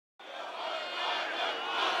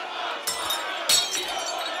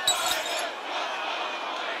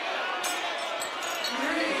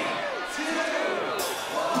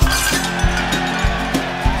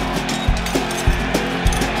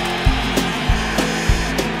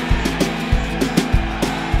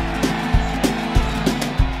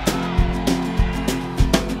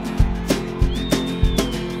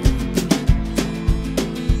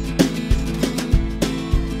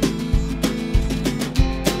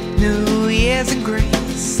New Year's in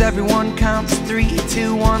Greece, everyone counts 3,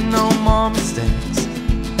 2, 1, no more mistakes.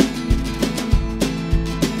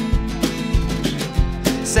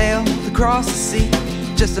 Sailed across the sea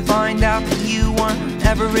just to find out that you weren't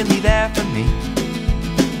ever really there for me.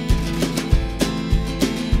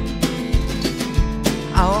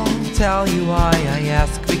 I'll tell you why I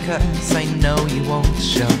ask, because I know you won't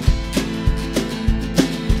show.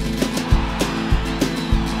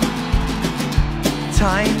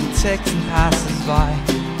 Time ticks and passes by,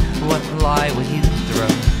 what lie will you throw?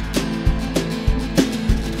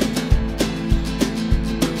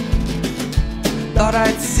 Thought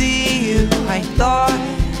I'd see you, I thought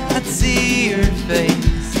I'd see your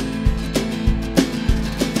face.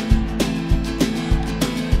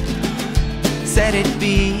 Said it'd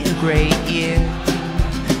be a great year,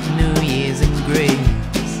 New Year's in Greece.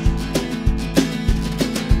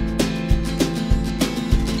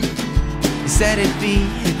 Said it'd be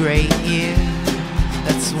a great year,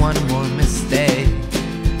 that's one more mistake.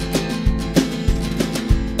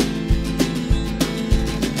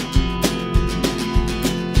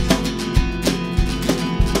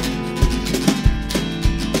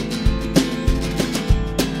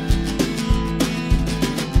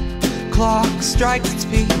 Clock strikes its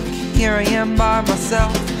peak, here I am by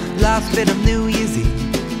myself, last bit of New Year's Eve.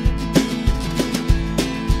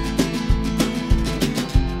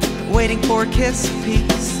 Waiting for a kiss of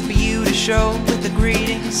peace, for you to show with a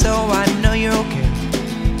greeting, so I know you're okay.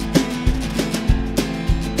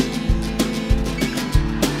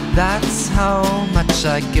 That's how much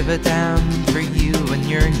I give a damn for you and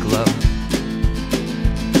your glow.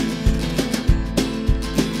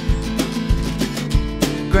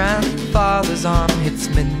 Grandfather's arm hits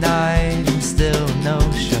midnight and still no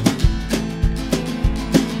show.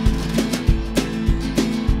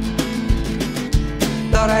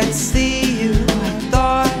 Thought I'd see you, I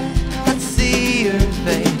thought I'd see your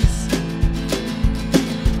face.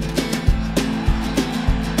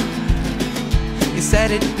 You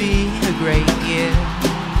said it'd be a great year,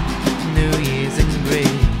 New Year's in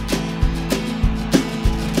Greece.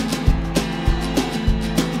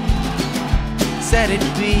 Said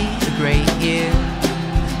it'd be a great year,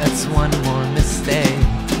 that's one more mistake.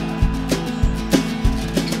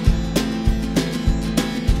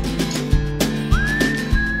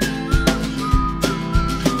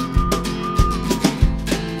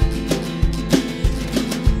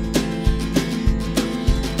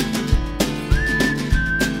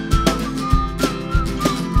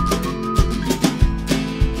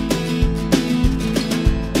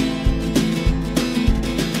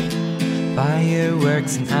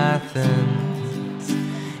 Fireworks in Athens,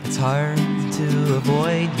 it's hard to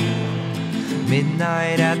avoid you.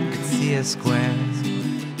 Midnight at Katia Square,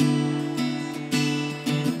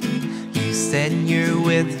 you said you're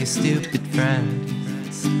with your stupid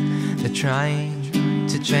friends. They're trying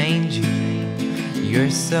to change you, you're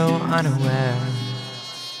so unaware.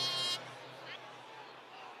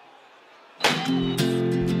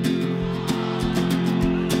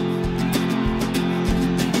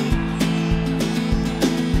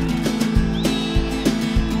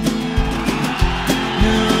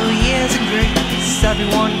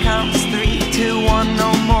 Everyone counts 3, 2, 1,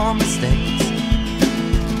 no more mistakes.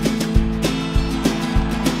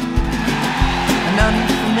 An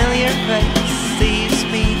unfamiliar face sees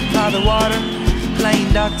me by the water, playing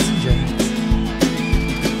ducks and drakes.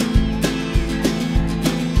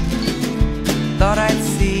 Thought I'd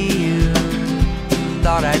see you,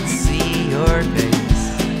 thought I'd see your face.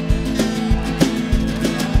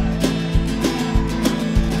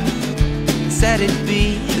 Said it'd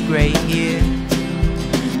be a great year,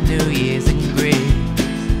 New Year's in Greece.